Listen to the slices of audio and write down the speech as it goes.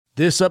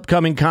This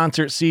upcoming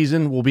concert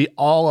season will be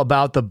all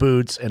about the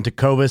boots, and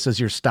Tecovas is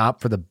your stop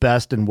for the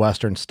best in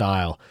Western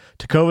style.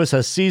 Tecovas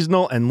has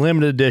seasonal and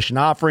limited edition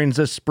offerings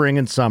this spring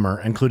and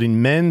summer,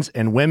 including men's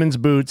and women's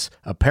boots,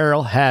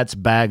 apparel, hats,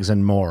 bags,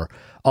 and more.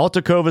 All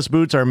Tecovas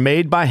boots are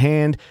made by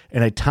hand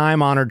in a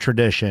time-honored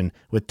tradition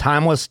with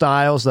timeless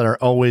styles that are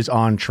always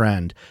on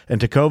trend. And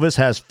Tecovas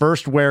has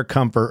first wear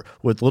comfort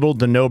with little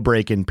to no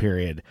break-in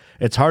period.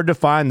 It's hard to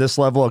find this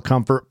level of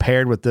comfort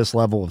paired with this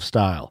level of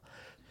style.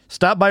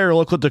 Stop by your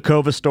local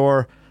Tecovas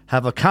store,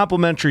 have a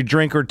complimentary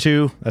drink or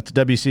two, that's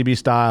WCB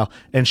style,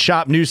 and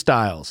shop new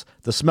styles.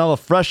 The smell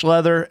of fresh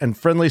leather and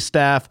friendly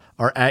staff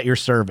are at your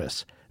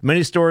service.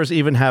 Many stores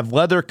even have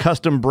leather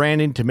custom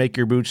branding to make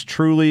your boots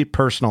truly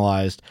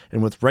personalized.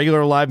 And with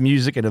regular live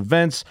music and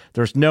events,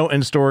 there's no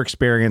in-store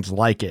experience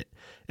like it.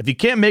 If you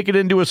can't make it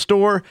into a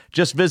store,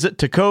 just visit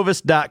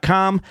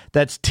tecovas.com.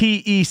 That's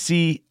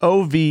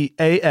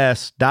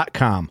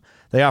TECOVAS.com.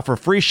 They offer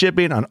free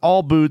shipping on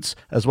all boots,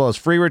 as well as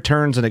free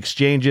returns and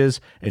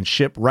exchanges, and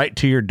ship right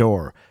to your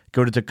door.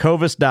 Go to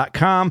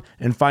tecovas.com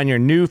and find your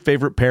new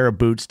favorite pair of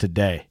boots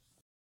today.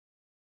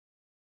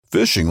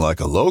 Fishing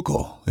like a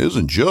local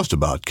isn't just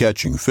about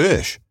catching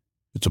fish.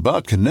 It's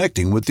about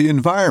connecting with the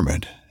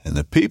environment and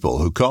the people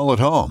who call it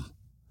home.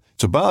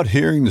 It's about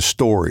hearing the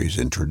stories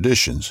and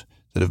traditions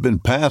that have been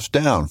passed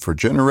down for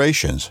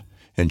generations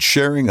and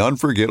sharing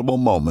unforgettable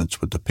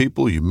moments with the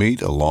people you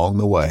meet along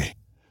the way.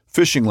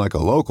 Fishing like a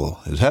local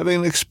is having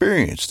an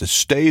experience that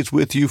stays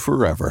with you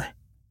forever.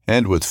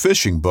 And with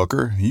Fishing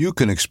Booker, you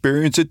can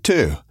experience it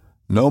too,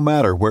 no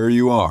matter where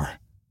you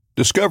are.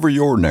 Discover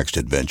your next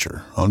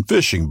adventure on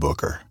Fishing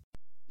Booker.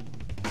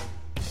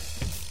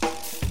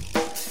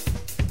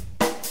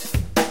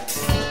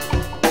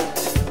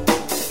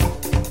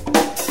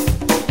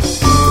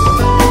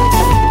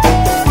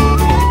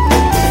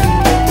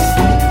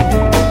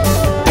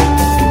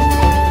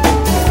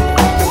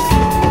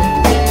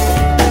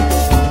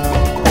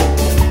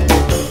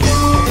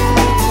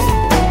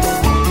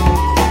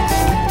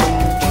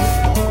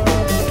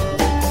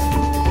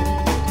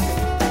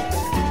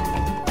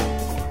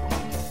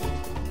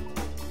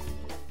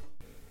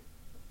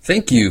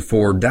 Thank you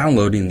for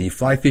downloading the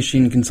Fly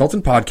Fishing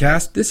Consultant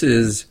Podcast. This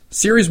is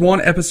Series 1,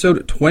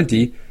 Episode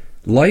 20,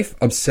 Life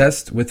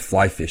Obsessed with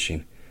Fly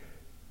Fishing.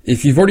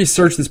 If you've already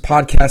searched this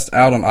podcast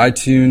out on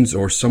iTunes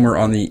or somewhere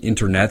on the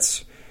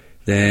internets,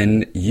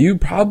 then you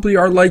probably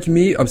are like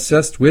me,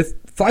 obsessed with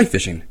fly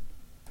fishing.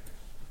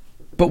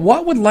 But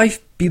what would life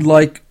be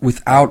like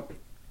without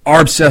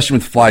our obsession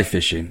with fly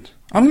fishing?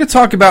 I'm going to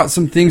talk about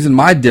some things in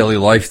my daily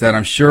life that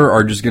I'm sure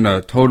are just going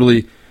to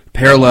totally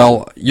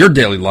parallel your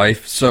daily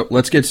life, so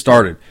let's get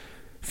started.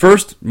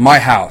 First, my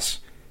house.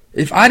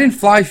 If I didn't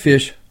fly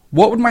fish,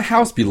 what would my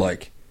house be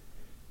like?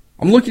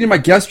 I'm looking at my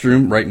guest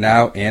room right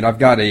now, and I've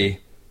got a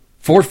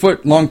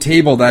 4-foot long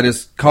table that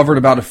is covered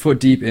about a foot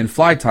deep in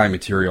fly tie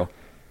material.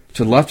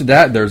 To the left of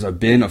that, there's a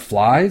bin of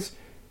flies.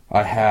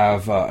 I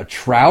have a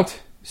trout,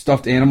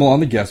 stuffed animal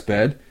on the guest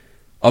bed.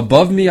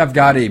 Above me, I've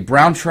got a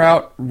brown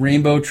trout,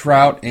 rainbow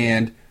trout,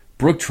 and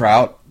brook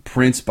trout,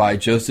 prints by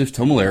Joseph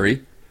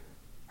Tomilleri.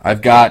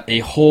 I've got a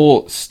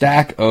whole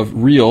stack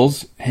of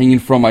reels hanging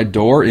from my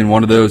door in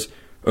one of those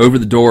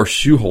over-the-door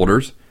shoe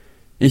holders.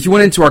 If you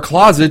went into our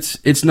closets,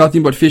 it's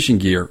nothing but fishing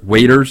gear.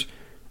 Waders,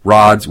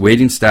 rods,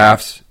 wading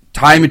staffs,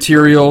 tie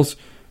materials,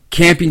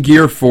 camping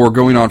gear for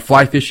going on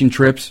fly fishing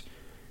trips,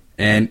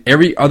 and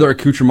every other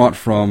accoutrement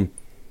from...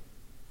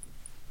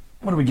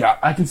 What do we got?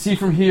 I can see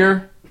from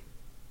here,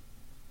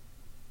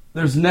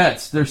 there's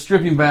nets, there's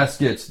stripping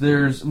baskets,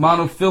 there's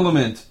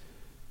monofilament,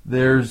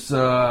 there's...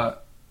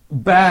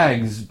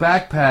 bags,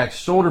 backpacks,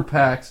 shoulder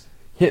packs,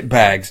 hip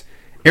bags,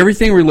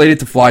 everything related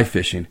to fly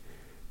fishing.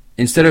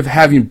 Instead of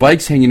having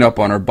bikes hanging up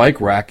on our bike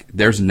rack,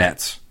 there's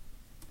nets.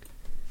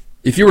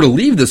 If you were to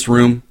leave this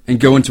room and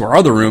go into our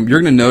other room,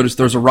 you're going to notice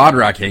there's a rod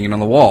rack hanging on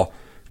the wall.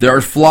 There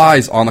are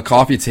flies on the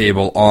coffee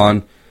table,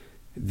 on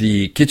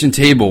the kitchen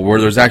table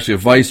where there's actually a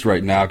vise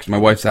right now because my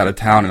wife's out of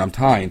town and I'm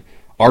tying.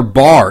 Our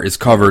bar is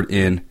covered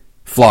in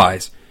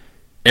flies.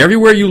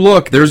 Everywhere you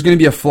look, there's going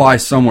to be a fly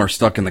somewhere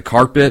stuck in the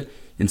carpet,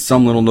 in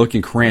some little nook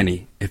and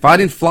cranny. If I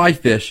didn't fly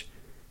fish,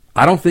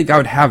 I don't think I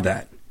would have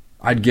that.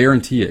 I'd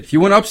guarantee it. If you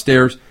went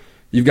upstairs,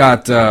 you've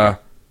got,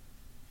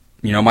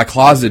 my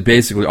closet,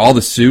 basically, all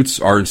the suits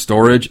are in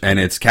storage, and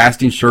it's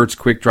casting shirts,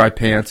 quick dry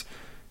pants,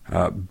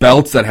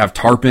 belts that have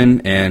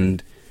tarpon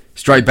and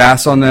striped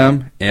bass on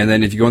them, and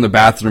then if you go in the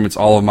bathroom, it's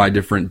all of my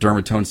different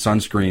Dermatone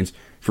sunscreens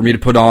for me to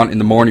put on in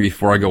the morning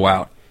before I go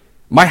out.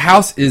 My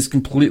house is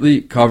completely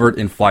covered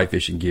in fly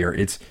fishing gear.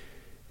 It's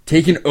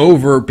taken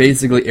over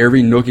basically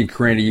every nook and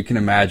cranny you can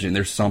imagine.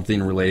 There's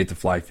something related to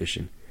fly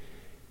fishing.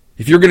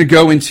 If you're going to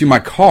go into my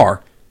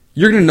car,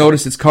 you're going to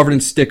notice it's covered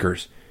in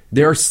stickers.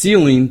 There are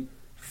ceiling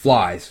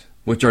flies,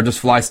 which are just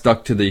flies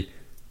stuck to the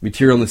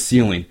material in the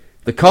ceiling.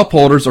 The cup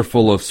holders are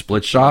full of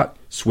split shot,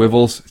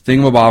 swivels,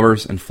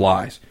 thingamabobbers, and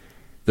flies.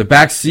 The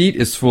back seat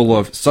is full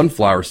of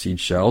sunflower seed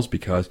shells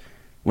because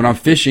when I'm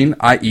fishing,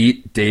 I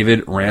eat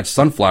David Ranch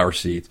sunflower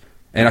seeds,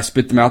 and I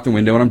spit them out the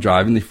window when I'm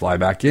driving. They fly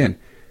back in.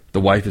 The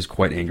wife is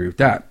quite angry with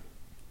that.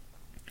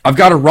 I've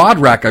got a rod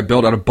rack I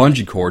built out of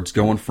bungee cords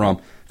going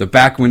from the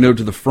back window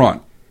to the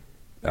front.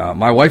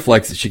 My wife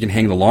likes that she can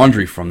hang the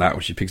laundry from that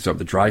when she picks up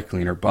the dry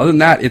cleaner. But other than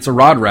that, it's a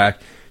rod rack.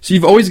 So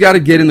you've always got to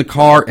get in the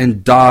car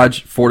and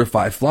dodge 4 to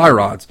 5 fly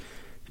rods.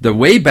 The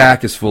way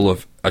back is full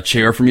of a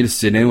chair for me to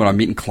sit in when I'm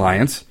meeting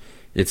clients.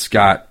 It's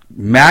got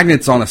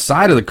magnets on the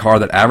side of the car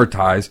that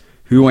advertise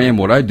who I am,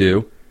 what I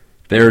do.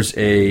 There's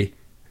a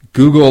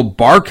Google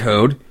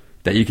barcode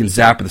that you can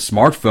zap with a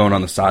smartphone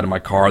on the side of my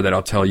car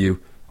that'll tell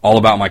you all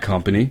about my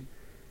company.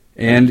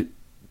 And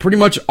pretty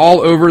much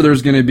all over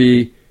there's going to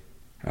be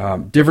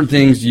different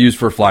things used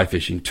for fly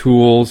fishing.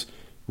 Tools,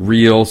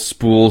 reels,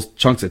 spools,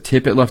 chunks of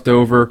tippet left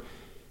over.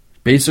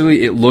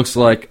 Basically, it looks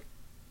like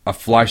a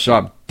fly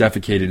shop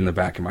defecated in the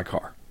back of my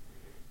car.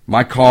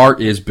 My car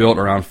is built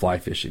around fly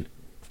fishing.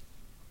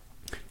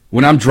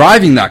 When I'm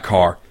driving that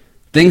car,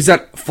 things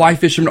that fly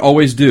fishermen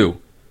always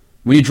do.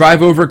 When you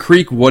drive over a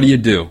creek, what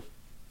do?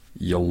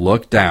 You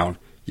look down.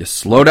 You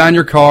slow down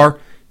your car.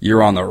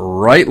 You're on the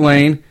right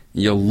lane.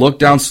 You look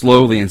down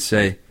slowly and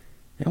say,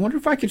 I wonder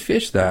if I could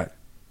fish that.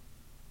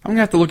 I'm going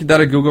to have to look at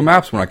that at Google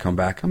Maps when I come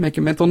back. I'll make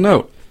a mental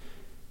note.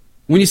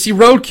 When you see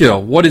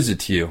roadkill, what is it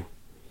to you?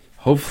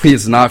 Hopefully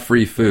it's not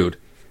free food.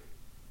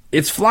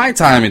 It's fly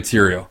time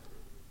material.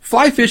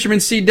 Fly fishermen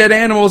see dead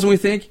animals and we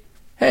think,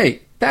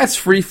 hey, that's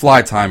free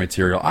fly time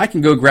material. I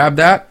can go grab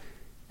that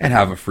and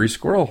have a free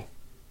squirrel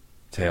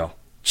tail.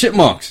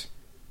 Chipmunks,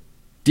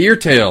 deer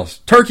tails,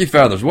 turkey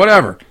feathers,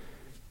 whatever.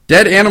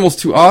 Dead animals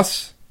to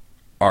us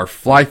are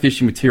fly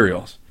fishing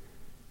materials.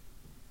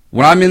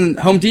 When I'm in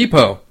Home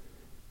Depot,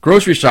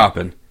 grocery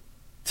shopping,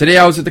 today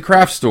I was at the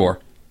craft store.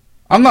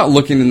 I'm not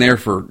looking in there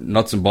for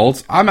nuts and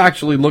bolts. I'm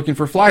actually looking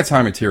for fly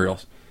tie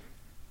materials.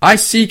 I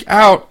seek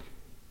out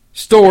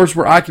stores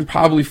where I can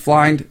probably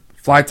find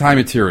fly tie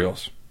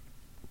materials.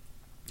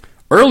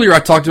 Earlier I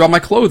talked about my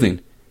clothing.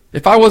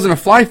 If I wasn't a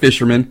fly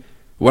fisherman,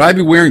 would I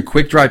be wearing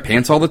quick dry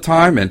pants all the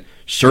time and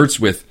shirts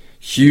with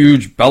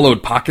huge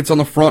bellowed pockets on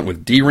the front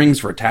with D-rings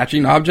for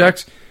attaching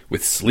objects,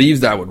 with sleeves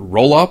that would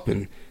roll up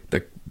and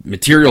the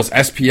material's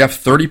SPF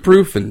 30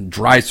 proof and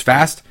dries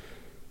fast?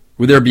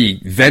 Would there be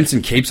vents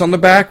and capes on the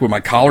back? Would my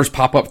collars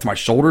pop up to my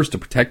shoulders to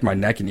protect my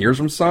neck and ears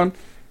from sun?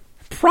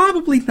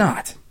 Probably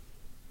not.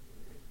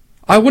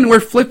 I wouldn't wear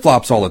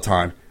flip-flops all the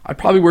time. I'd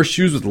probably wear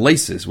shoes with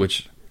laces,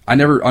 which I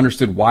never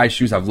understood why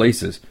shoes have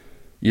laces.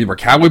 You either wear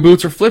cowboy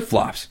boots or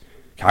flip-flops.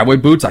 Cowboy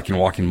boots, I can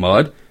walk in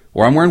mud,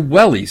 or I'm wearing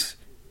wellies.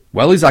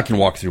 Wellies, I can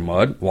walk through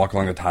mud, walk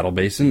along the tidal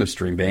basin, the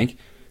stream bank.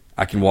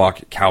 I can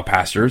walk cow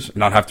pastures,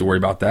 not have to worry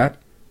about that.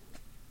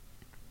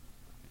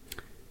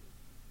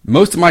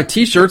 Most of my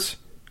t-shirts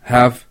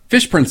have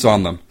fish prints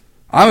on them.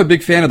 I'm a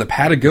big fan of the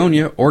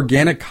Patagonia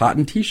organic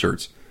cotton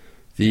t-shirts.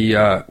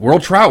 The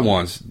World Trout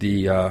ones,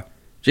 the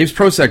James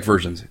Prosek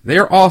versions. They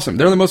are awesome.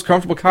 They're the most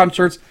comfortable cotton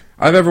shirts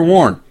I've ever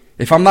worn.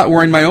 If I'm not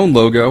wearing my own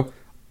logo,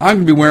 I'm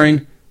going to be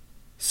wearing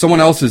someone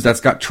else's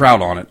that's got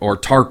trout on it, or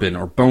tarpon,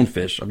 or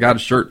bonefish. I've got a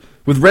shirt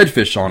with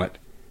redfish on it.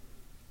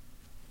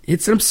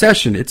 It's an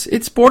obsession.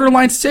 It's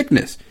borderline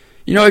sickness.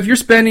 You know, if you're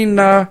spending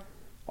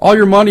all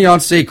your money on,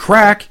 say,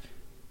 crack,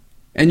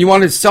 and you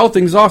want to sell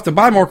things off to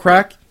buy more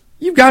crack,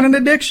 you've got an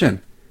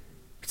addiction.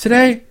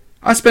 Today,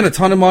 I spent a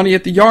ton of money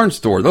at the yarn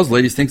store. Those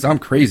ladies think I'm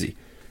crazy,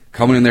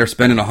 coming in there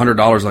spending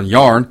 $100 on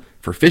yarn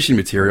for fishing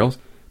materials.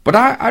 But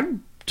I'd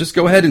just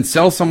go ahead and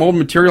sell some old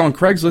material on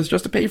Craigslist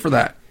just to pay for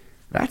that.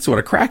 That's what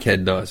a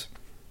crackhead does.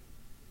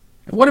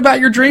 And what about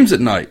your dreams at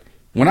night?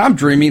 When I'm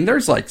dreaming,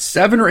 there's like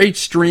 7 or 8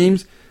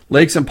 streams,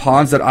 lakes, and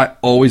ponds that I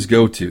always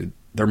go to.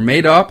 They're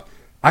made up.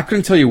 I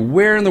couldn't tell you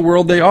where in the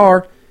world they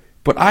are,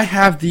 but I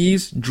have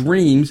these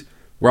dreams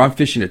where I'm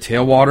fishing a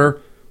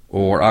tailwater,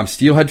 or I'm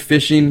steelhead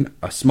fishing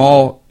a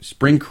small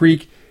spring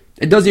creek.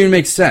 It doesn't even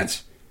make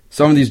sense,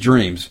 some of these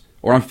dreams.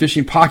 Or I'm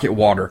fishing pocket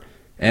water,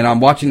 and I'm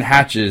watching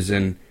hatches,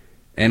 and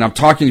I'm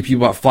talking to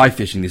people about fly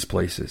fishing these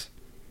places.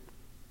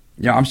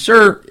 You know, I'm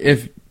sure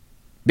if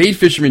bait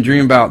fishermen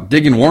dream about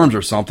digging worms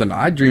or something,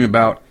 I dream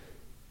about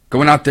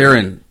going out there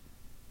and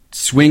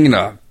swinging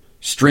a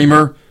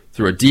streamer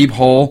through a deep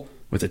hole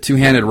with a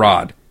 2-handed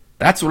rod.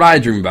 That's what I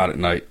dream about at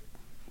night.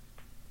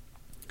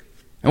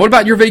 And what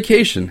about your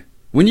vacation?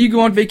 When you go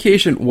on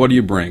vacation, what do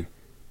you bring?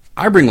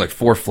 I bring like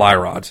 4 fly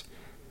rods.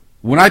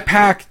 When I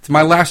packed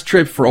my last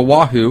trip for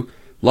Oahu,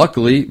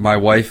 luckily my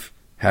wife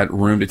had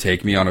room to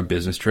take me on a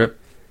business trip.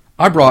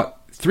 I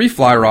brought 3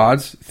 fly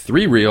rods,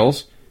 3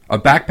 reels, a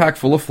backpack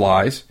full of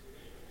flies,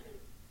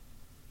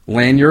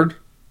 lanyard,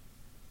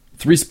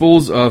 3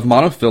 spools of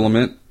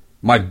monofilament,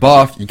 my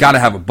buff. You got to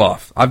have a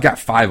buff. I've got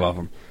 5 of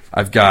them.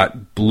 I've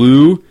got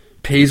blue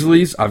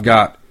paisleys. I've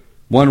got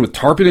one with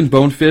tarpon and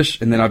bonefish,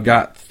 and then I've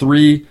got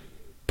 3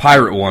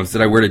 pirate ones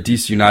that I wear to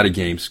DC United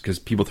games because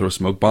people throw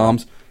smoke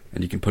bombs,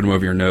 and you can put them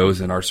over your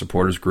nose, and our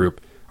supporters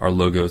group, our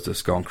logo is the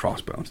skull and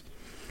crossbones.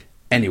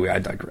 Anyway, I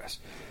digress.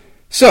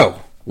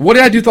 So, what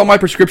did I do with all my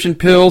prescription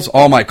pills,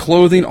 all my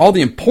clothing, all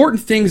the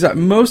important things that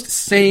most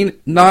sane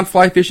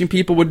non-fly fishing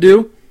people would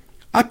do?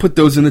 I put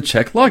those in the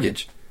checked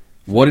luggage.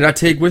 What did I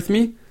take with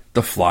me?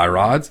 The fly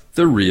rods,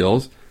 the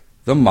reels,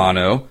 the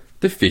mono,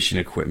 the fishing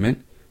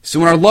equipment, So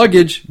when our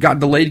luggage got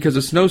delayed because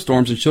of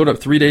snowstorms and showed up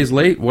 3 days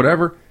late,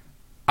 whatever,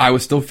 I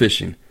was still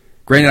fishing.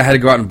 Granted, I had to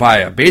go out and buy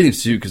a bathing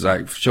suit because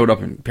I showed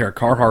up in a pair of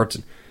Carhartts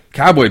and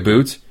cowboy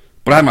boots,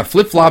 but I had my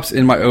flip-flops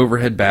in my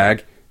overhead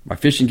bag, my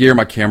fishing gear,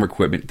 my camera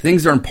equipment,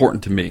 things that are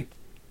important to me.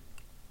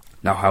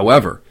 Now,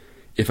 however,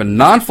 if a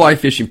non-fly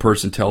fishing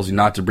person tells you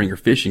not to bring your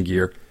fishing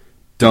gear,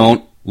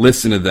 don't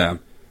listen to them.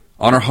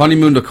 On our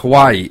honeymoon to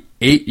Kauai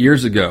 8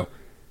 years ago,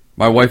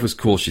 my wife was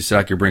cool. She said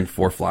I could bring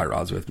 4 fly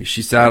rods with me.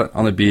 She sat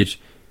on the beach,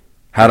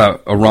 had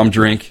a rum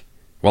drink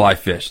while I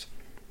fished.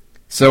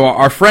 So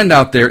our friend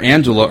out there,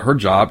 Angela, her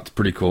job, it's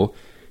pretty cool.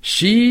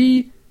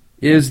 She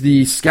is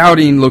the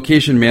scouting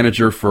location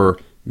manager for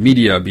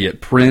media, be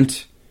it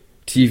print,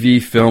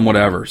 TV, film,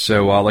 whatever.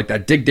 So like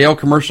that Dick Dale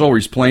commercial where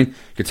he's playing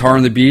guitar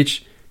on the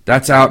beach,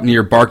 that's out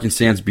near Barking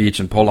Sands Beach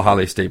in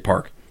Polahale State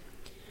Park.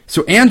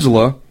 So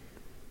Angela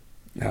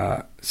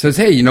says,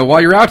 hey,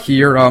 while you're out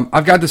here,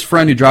 I've got this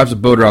friend who drives a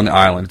boat around the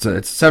island. It's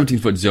a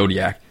 17-foot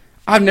Zodiac.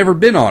 I've never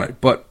been on it,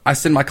 but I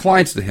send my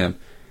clients to him.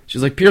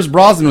 She's like, Pierce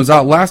Brosnan was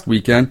out last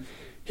weekend.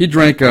 He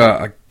drank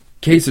a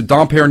case of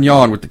Dom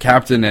Perignon with the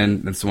captain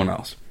and someone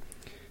else.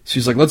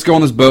 She's like, let's go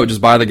on this boat, just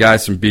buy the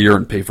guys some beer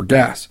and pay for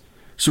gas.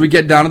 So we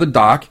get down to the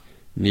dock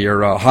near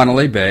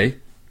Hanalei Bay.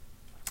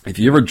 If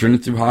you ever driven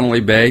through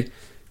Hanalei Bay,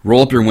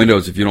 roll up your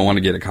windows if you don't want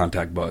to get a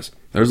contact buzz.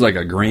 There's like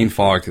a green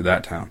fog through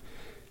that town.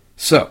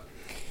 So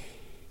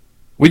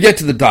we get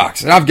to the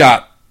docks, and I've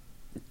got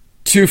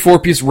 2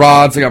 4-piece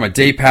rods. I got my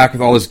day pack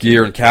with all this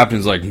gear, and the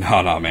captain's like,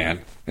 no,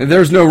 man.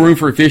 There's no room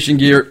for fishing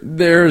gear.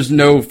 There's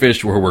no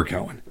fish where we're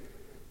going.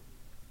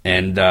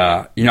 And,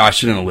 I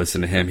shouldn't have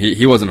listened to him.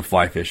 He wasn't a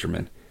fly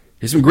fisherman.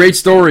 He has some great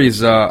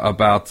stories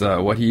about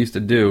what he used to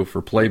do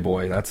for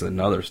Playboy. That's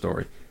another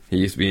story. He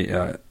used to be,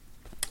 it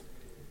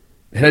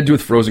had to do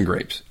with frozen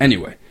grapes.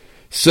 Anyway,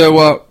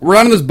 so we're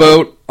out on this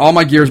boat. All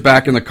my gear's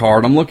back in the car,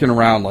 and I'm looking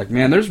around like,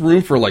 man, there's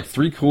room for like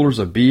 3 coolers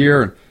of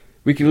beer, and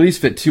we could at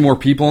least fit 2 more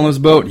people on this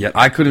boat, yet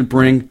I couldn't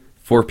bring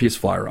 4-piece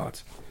fly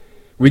rods.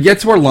 We get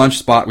to our lunch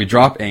spot, we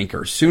drop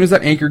anchor. As soon as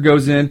that anchor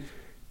goes in,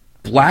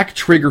 black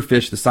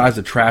triggerfish the size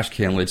of trash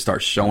can lids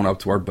start showing up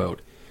to our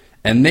boat.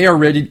 And they are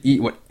ready to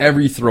eat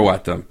whatever you throw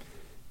at them.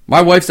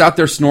 My wife's out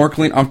there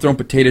snorkeling, I'm throwing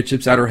potato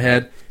chips at her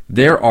head.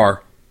 There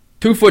are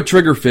 2-foot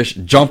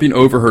triggerfish jumping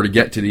over her to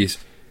get to these.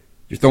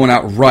 You're throwing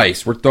out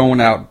rice, we're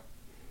throwing out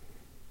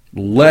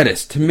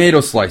lettuce,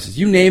 tomato slices,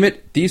 you name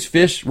it, these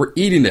fish were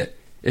eating it.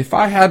 If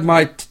I had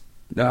my,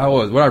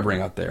 what did I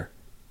bring out there?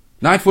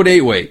 9-foot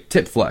 8-weight,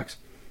 tip flex.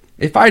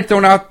 If I had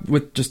thrown out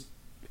with just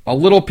a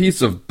little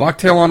piece of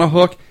bucktail on a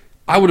hook,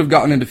 I would have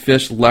gotten into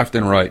fish left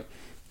and right.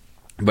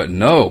 But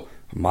no,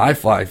 my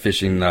fly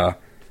fishing,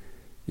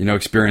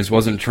 experience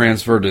wasn't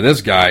transferred to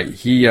this guy.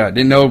 He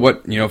didn't know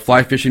what,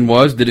 fly fishing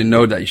was, didn't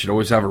know that you should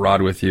always have a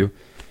rod with you.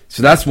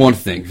 So that's one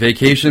thing.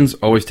 Vacations,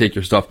 always take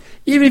your stuff.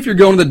 Even if you're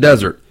going to the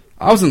desert.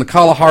 I was in the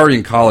Kalahari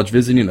in college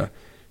visiting a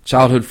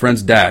childhood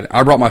friend's dad.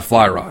 I brought my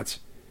fly rods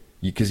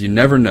because you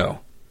never know.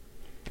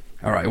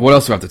 All right, what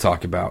else do I have to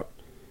talk about?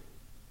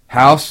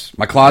 House,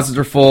 my closets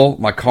are full,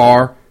 my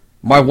car.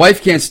 My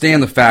wife can't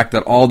stand the fact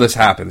that all this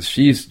happens.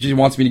 She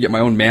wants me to get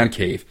my own man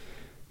cave.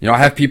 I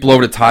have people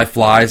over to tie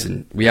flies,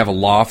 and we have a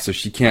loft, so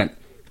she can't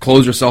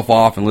close herself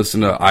off and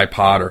listen to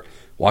iPod or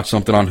watch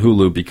something on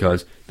Hulu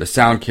because the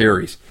sound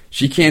carries.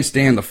 She can't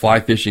stand the fly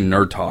fishing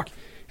nerd talk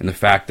and the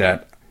fact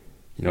that,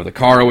 the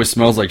car always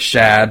smells like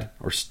shad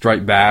or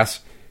striped bass,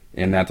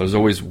 and that there's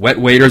always wet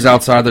waders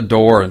outside the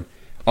door and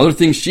other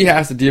things she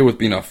has to deal with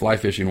being a fly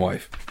fishing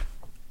wife.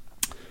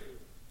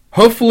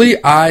 Hopefully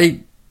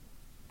I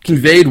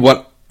conveyed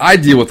what I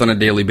deal with on a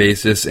daily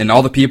basis, and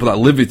all the people that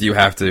live with you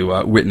have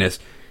to witness,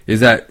 is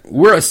that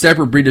we're a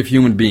separate breed of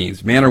human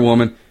beings, man or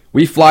woman.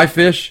 We fly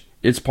fish.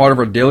 It's part of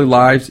our daily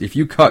lives. If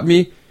you cut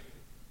me,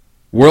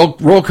 Royal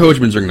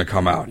Coachmans are going to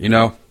come out,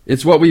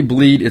 It's what we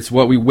bleed. It's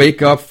what we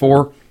wake up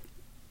for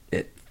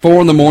at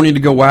 4 in the morning to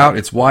go out.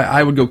 It's why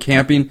I would go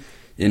camping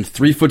in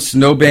 3-foot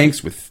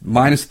snowbanks with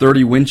minus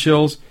 30 wind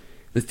chills.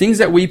 The things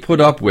that we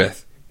put up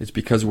with is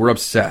because we're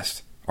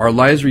obsessed. Our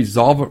lives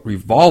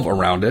revolve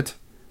around it.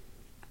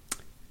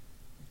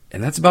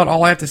 And that's about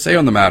all I have to say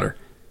on the matter.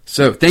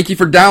 So thank you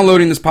for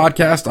downloading this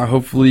podcast.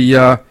 Hopefully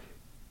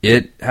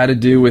it had to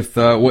do with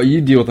what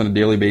you deal with on a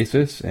daily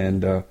basis.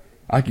 And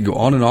I could go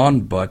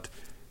on, but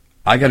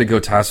I got to go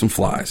tie some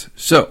flies.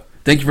 So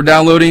thank you for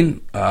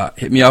downloading.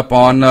 Hit me up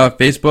on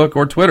Facebook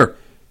or Twitter.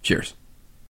 Cheers.